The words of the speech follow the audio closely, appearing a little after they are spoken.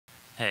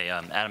Hey,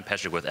 I'm Adam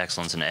Petrick with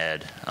Excellence in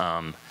Ed.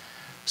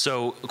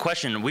 So,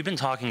 question, we've been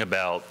talking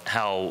about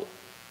how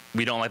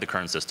we don't like the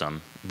current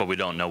system, but we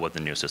don't know what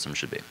the new system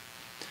should be.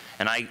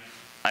 And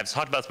I've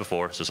talked about this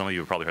before, so some of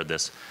you have probably heard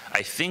this.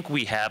 I think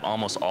we have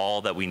almost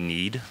all that we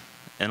need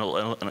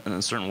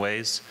in certain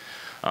ways,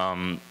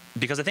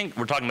 because I think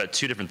we're talking about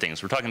two different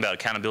things. We're talking about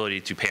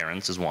accountability to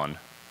parents is one,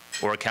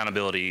 or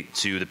accountability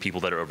to the people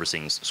that are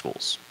overseeing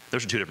schools.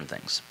 Those are two different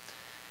things.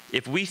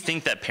 If we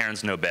think that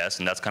parents know best,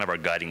 and that's kind of our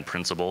guiding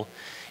principle,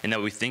 and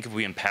that we think if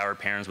we empower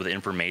parents with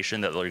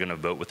information that they're going to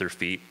vote with their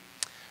feet,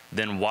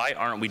 then why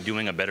aren't we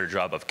doing a better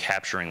job of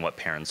capturing what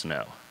parents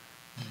know?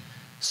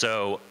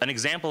 So an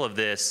example of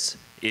this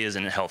is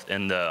in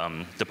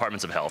the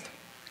departments of health.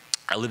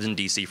 I lived in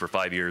DC for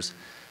 5 years.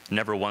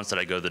 Never once did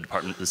I go to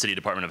the city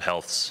Department of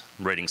Health's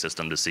rating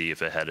system to see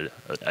if it had an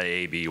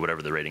A, B,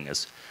 whatever the rating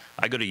is.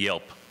 I go to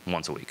Yelp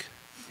once a week,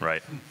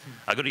 right?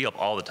 I go to Yelp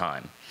all the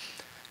time.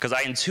 Because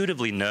I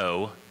intuitively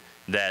know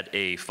that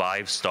a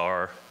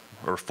 5-star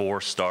or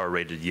 4-star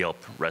rated Yelp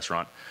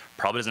restaurant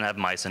probably doesn't have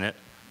mice in it,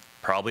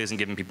 probably isn't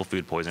giving people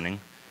food poisoning.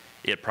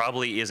 It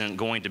probably isn't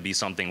going to be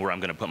something where I'm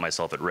going to put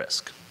myself at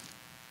risk.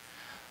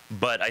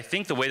 But I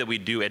think the way that we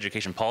do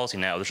education policy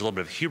now, there's a little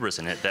bit of hubris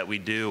in it that we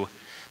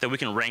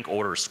can rank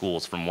order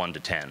schools from 1 to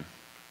 10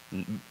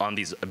 on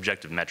these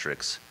objective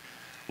metrics.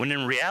 When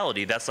in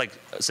reality, that's like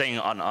saying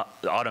on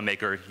the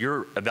automaker,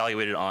 you're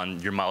evaluated on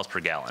your miles per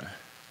gallon.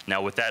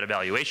 Now, with that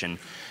evaluation,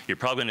 you're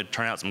probably going to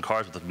turn out some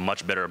cars with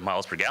much better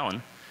miles per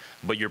gallon,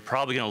 but you're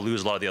probably going to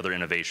lose a lot of the other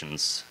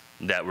innovations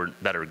that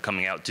are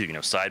coming out too. You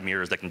know, side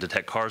mirrors that can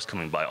detect cars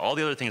coming by, all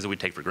the other things that we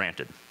take for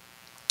granted.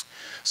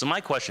 So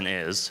my question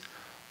is,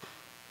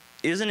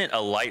 isn't it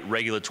a light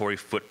regulatory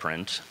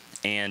footprint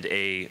and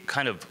a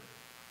kind of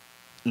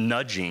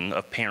nudging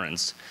of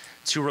parents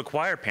to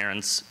require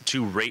parents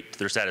to rate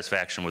their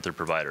satisfaction with their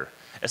provider,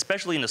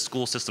 especially in a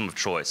school system of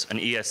choice, an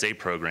ESA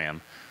program,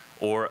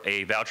 or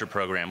a voucher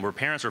program where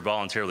parents are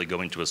voluntarily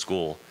going to a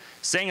school,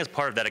 saying as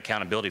part of that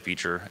accountability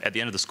feature, at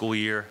the end of the school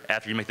year,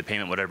 after you make the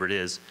payment, whatever it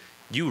is,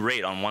 you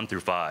rate on 1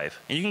 through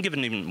 5. And you can give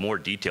an even more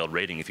detailed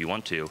rating if you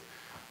want to,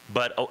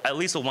 but at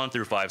least a 1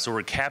 through 5, so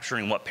we're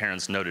capturing what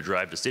parents know to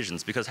drive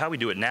decisions, because how we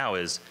do it now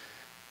is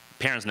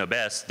parents know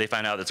best, they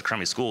find out it's a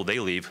crummy school, they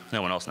leave,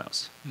 no one else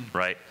knows,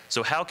 right?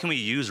 So how can we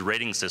use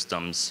rating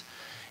systems?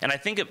 And I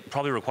think it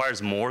probably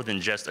requires more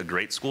than just a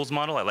great schools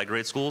model. I like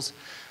great schools.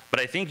 But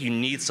I think you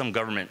need some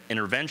government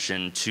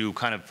intervention to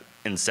kind of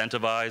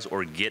incentivize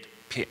or get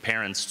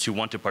parents to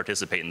want to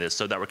participate in this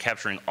so that we're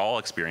capturing all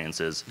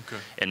experiences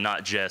and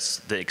not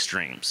just the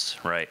extremes,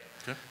 right?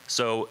 Okay.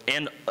 So,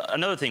 and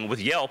another thing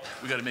with Yelp.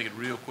 We got to make it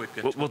real quick.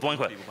 With one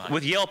question.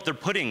 With Yelp, they're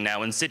putting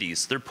now in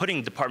cities, they're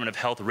putting Department of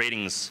Health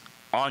ratings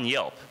on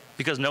Yelp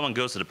because no one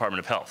goes to the Department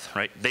of Health,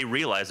 right? They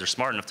realize they're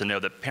smart enough to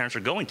know that parents are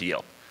going to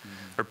Yelp.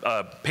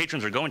 Or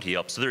patrons are going to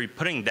Yelp, so they're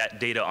putting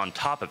that data on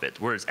top of it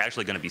where it's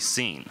actually going to be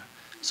seen.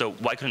 So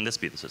why couldn't this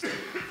be the system?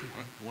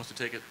 Who wants to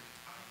take it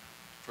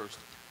first?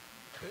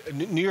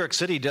 New York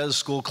City does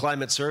school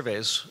climate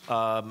surveys.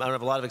 I don't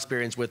have a lot of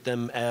experience with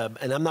them,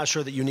 and I'm not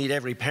sure that you need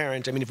every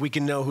parent. I mean, if we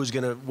can know who's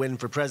going to win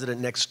for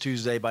president next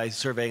Tuesday by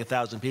surveying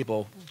 1,000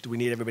 people, do we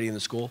need everybody in the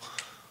school?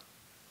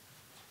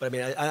 But I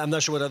mean, I'm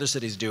not sure what other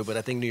cities do, but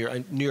I think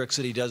New York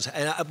City does.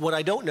 And what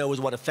I don't know is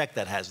what effect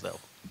that has, though,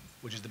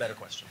 which is the better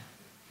question.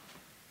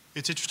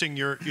 It's interesting.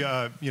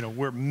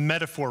 We're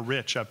metaphor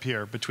rich up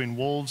here between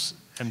wolves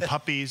and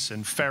puppies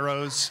and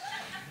pharaohs.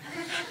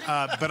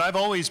 But I've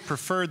always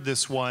preferred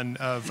this one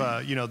of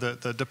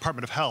the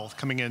Department of Health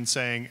coming in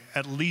saying,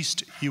 at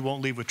least you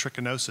won't leave with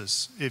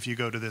trichinosis if you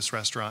go to this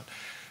restaurant.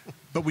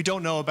 But we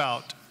don't know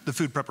about the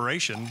food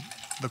preparation,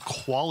 the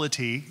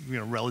quality,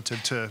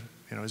 relative to,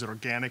 is it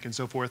organic and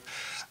so forth,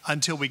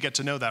 until we get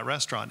to know that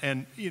restaurant.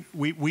 And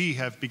we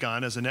have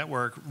begun as a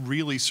network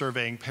really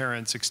surveying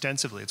parents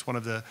extensively. It's one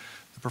of the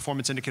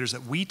performance indicators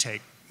that we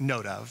take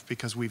note of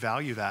because we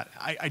value that.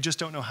 I just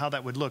don't know how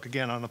that would look,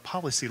 again, on a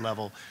policy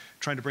level,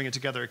 trying to bring it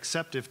together,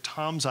 except if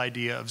Tom's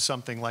idea of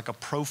something like a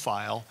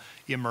profile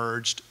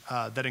emerged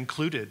that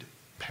included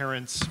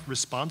parents'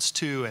 response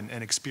to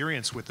and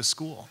experience with the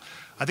school.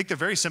 I think they're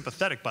very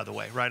sympathetic, by the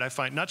way, right? I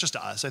find, not just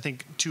to us, I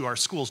think to our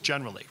schools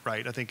generally,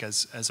 right? I think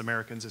as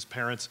Americans, as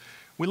parents,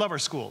 we love our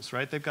schools,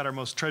 right? They've got our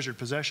most treasured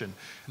possession.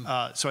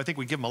 So I think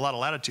we give them a lot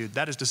of latitude.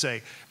 That is to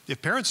say,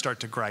 if parents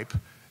start to gripe,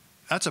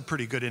 that's a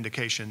pretty good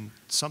indication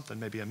something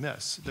may be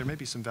amiss. There may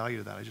be some value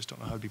to that. I just don't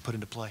know how it would be put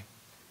into play.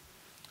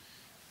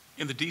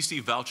 In the DC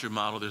voucher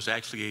model, there's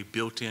actually a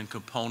built-in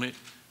component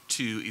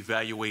to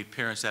evaluate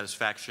parent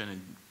satisfaction,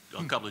 and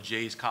a couple of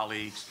Jay's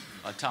colleagues,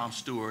 Tom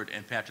Stewart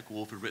and Patrick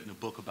Wolf, have written a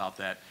book about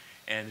that.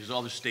 And there's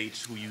other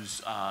states who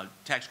use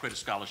tax credit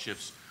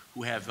scholarships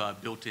who have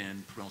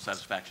built-in parental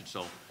satisfaction.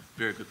 So,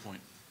 very good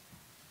point.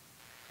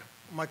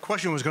 My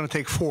question was going to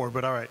take 4,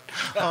 but all right.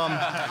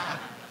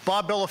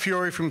 Bob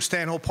Bellafiore from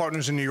Stanhope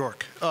Partners in New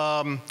York.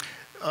 And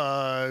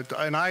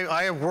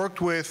I have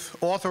worked with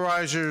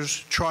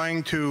authorizers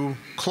trying to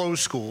close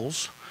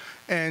schools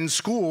and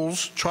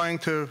schools trying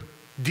to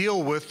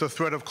deal with the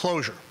threat of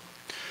closure.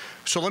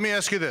 So let me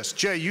ask you this.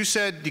 Jay, you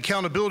said the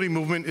accountability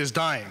movement is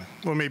dying,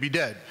 or maybe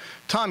dead.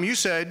 Tom, you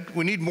said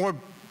we need more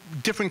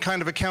different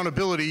kind of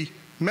accountability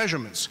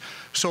measurements.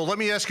 So let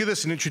me ask you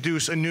this and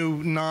introduce a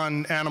new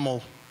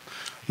non-animal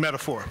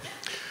metaphor.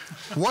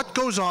 What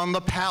goes on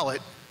the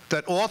palette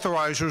that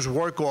authorizers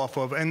work off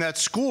of and that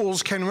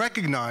schools can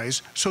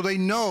recognize so they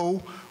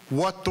know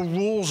what the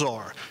rules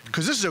are?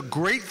 Because this is a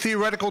great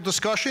theoretical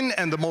discussion,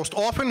 and the most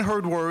often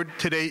heard word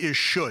today is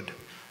should.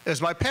 As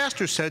my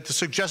pastor said, to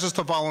suggest us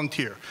to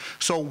volunteer.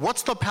 So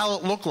what's the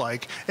palette look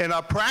like in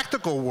a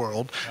practical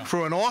world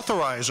for an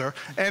authorizer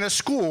and a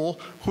school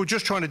who are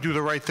just trying to do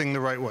the right thing the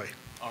right way?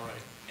 All right.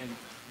 And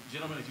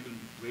gentlemen, if you can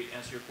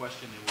answer your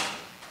question, then we'll...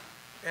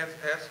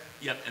 Ask?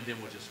 Yep, and then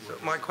we'll just... So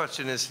my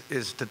question is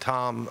to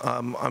Tom.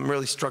 I'm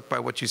really struck by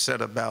what you said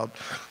about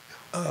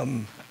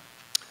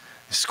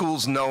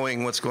schools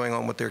knowing what's going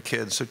on with their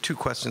kids. So 2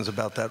 questions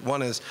about that.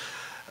 One is,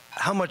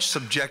 how much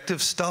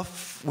subjective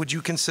stuff would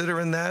you consider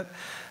in that?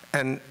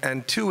 And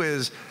 2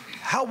 is,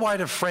 how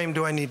wide a frame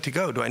do I need to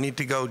go? Do I need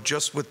to go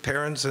just with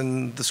parents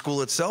and the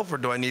school itself, or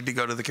do I need to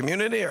go to the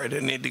community, or do I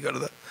need to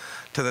go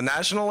to the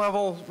national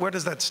level? Where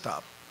does that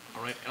stop?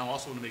 All right, and I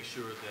also want to make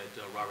sure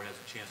that Robert has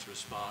a chance to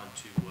respond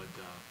to what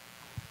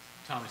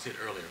Tommy said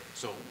earlier.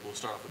 So we'll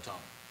start off with Tom.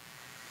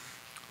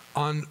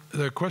 On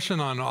the question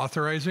on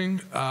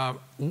authorizing,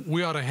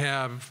 we ought to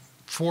have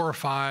 4 or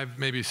 5,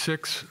 maybe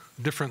 6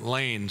 different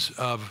lanes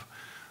of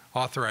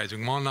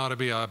authorizing. One ought to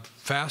be a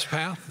fast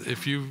path.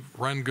 If you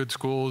run good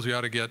schools, you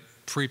ought to get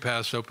free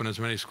pass to open as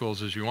many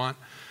schools as you want.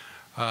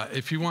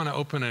 If you want to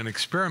open an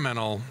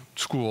experimental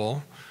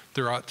school,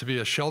 there ought to be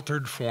a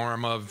sheltered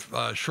form of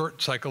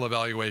short cycle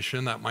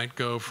evaluation that might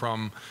go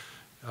from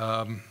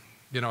a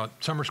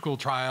summer school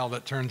trial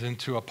that turns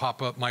into a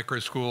pop-up micro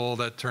school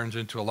that turns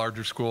into a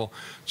larger school,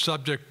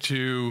 subject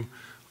to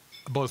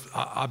both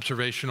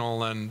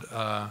observational and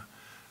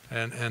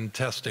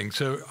testing.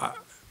 So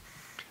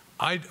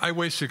I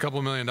wasted a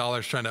couple $1 million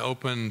trying to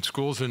open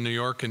schools in New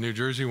York and New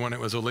Jersey when it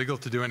was illegal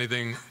to do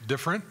anything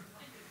different,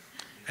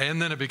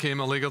 and then it became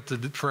illegal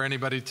for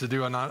anybody to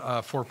do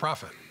a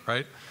for-profit,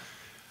 right?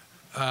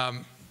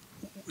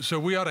 So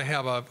we ought to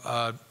have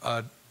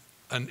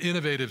an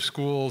innovative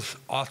schools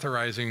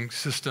authorizing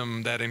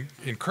system that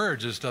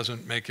encourages,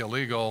 doesn't make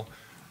illegal,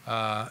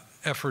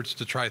 efforts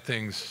to try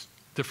things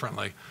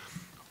differently.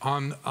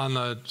 On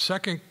the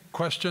second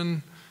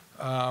question,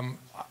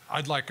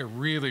 I'd like a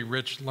really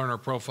rich learner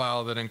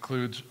profile that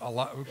includes a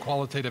lot of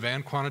qualitative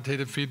and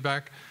quantitative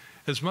feedback.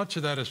 As much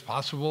of that as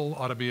possible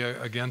ought to be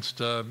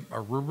against a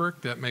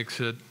rubric that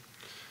makes it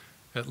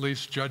at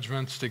least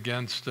judgments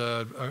against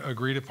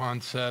agreed upon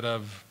set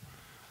of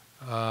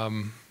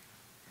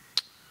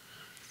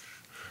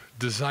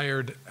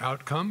desired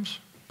outcomes,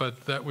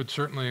 but that would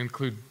certainly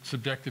include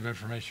subjective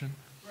information.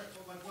 Right,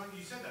 so like when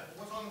you said that,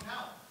 what's on the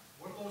palette?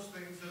 What are those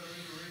things that are in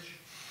the rich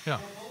Yeah.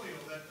 portfolio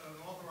that an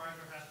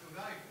authorizer has to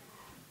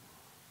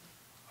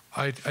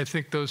evaluate? I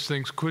think those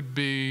things could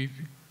be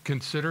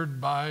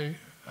considered by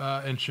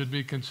and should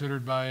be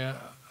considered by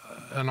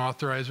an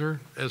authorizer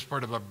as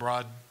part of a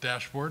broad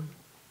dashboard.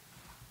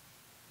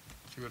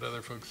 See what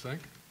other folks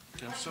think.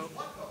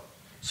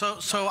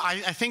 So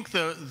I think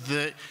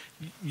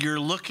you're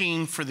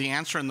looking for the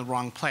answer in the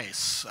wrong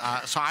place.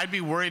 So I'd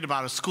be worried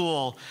about a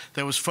school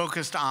that was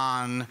focused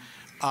on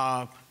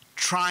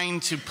trying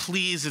to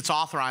please its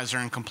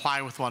authorizer and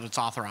comply with what its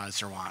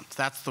authorizer wants.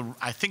 That's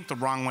I think the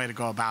wrong way to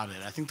go about it.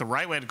 I think the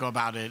right way to go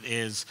about it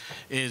is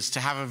to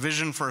have a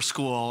vision for a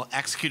school,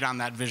 execute on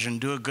that vision,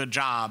 do a good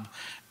job,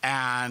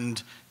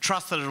 and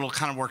trust that it'll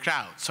kind of work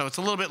out. So it's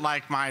a little bit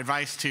like my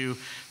advice to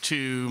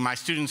my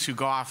students who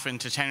go off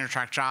into tenure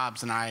track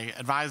jobs, and I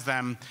advise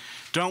them,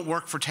 don't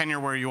work for tenure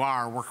where you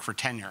are, work for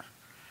tenure.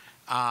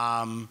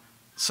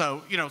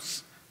 So,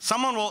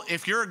 someone will,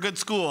 if you're a good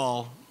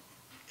school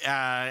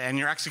and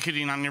you're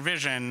executing on your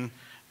vision,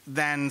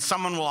 then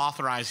someone will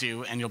authorize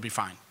you and you'll be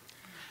fine.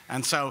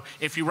 And so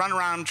if you run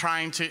around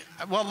trying to,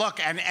 well,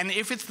 look, and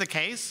if it's the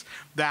case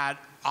that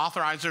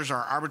authorizers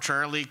are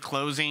arbitrarily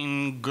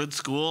closing good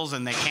schools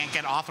and they can't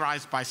get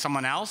authorized by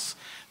someone else,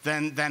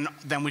 then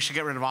we should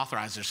get rid of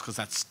authorizers because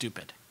that's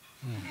stupid.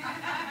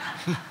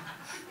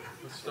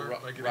 Let's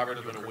start by getting Robert, rid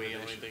of going to the weigh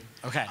in on anything?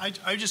 Okay.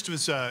 I just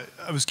was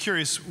I was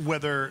curious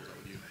whether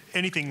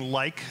anything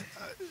like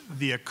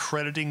the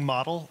accrediting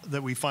model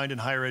that we find in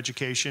higher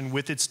education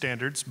with its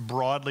standards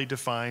broadly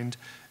defined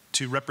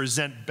to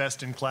represent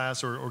best in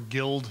class or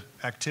guild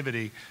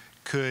activity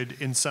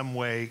could in some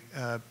way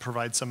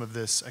provide some of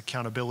this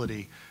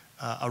accountability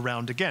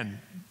around, again,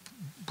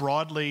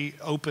 broadly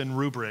open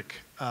rubric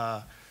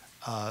that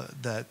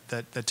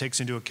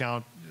takes into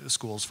account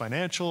schools'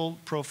 financial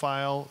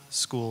profile,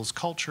 schools'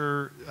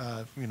 culture,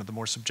 the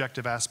more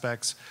subjective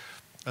aspects,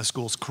 a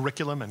school's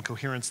curriculum and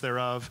coherence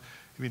thereof.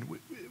 I mean,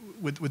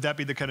 would that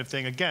be the kind of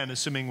thing, again,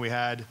 assuming we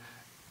had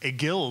a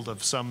guild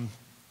of some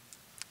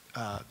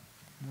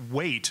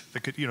weight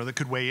that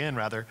could weigh in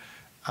rather,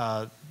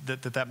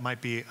 that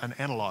might be an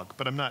analog.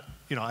 But I'm not,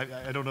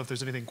 I don't know if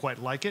there's anything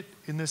quite like it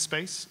in this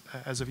space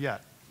as of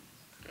yet.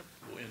 Yep.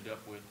 We'll end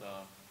up with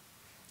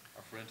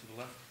our friend to the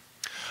left.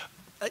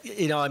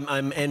 You know,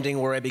 I'm ending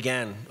where I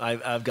began.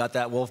 I've got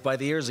that wolf by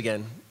the ears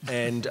again.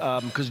 And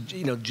because,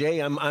 you know, Jay,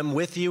 I'm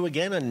with you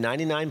again on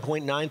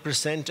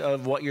 99.9%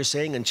 of what you're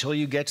saying until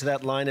you get to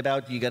that line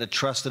about you got to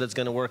trust that it's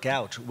going to work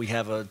out. We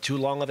have too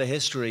long of a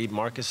history,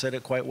 Marcus said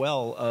it quite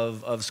well,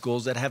 of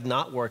schools that have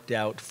not worked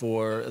out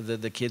for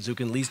the kids who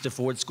can least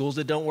afford schools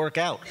that don't work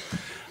out.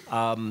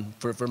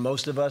 For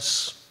most of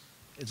us,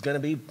 it's going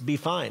to be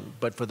fine.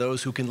 But for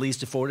those who can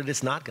least afford it,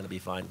 it's not going to be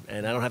fine.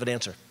 And I don't have an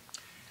answer.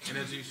 And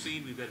as you've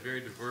seen, we've got very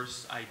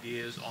diverse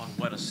ideas on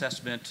what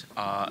assessment,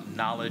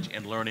 knowledge,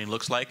 and learning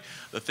looks like.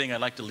 The thing I'd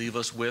like to leave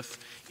us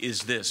with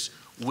is this.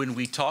 When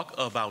we talk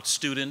about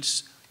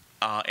students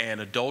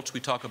and adults, we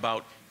talk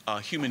about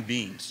human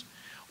beings,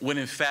 when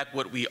in fact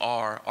what we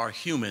are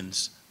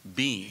humans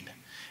being.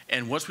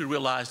 And once we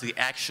realize the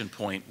action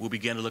point, we'll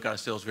begin to look at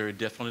ourselves very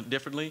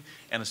differently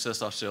and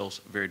assess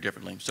ourselves very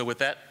differently. So with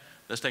that,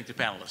 let's thank the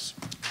panelists.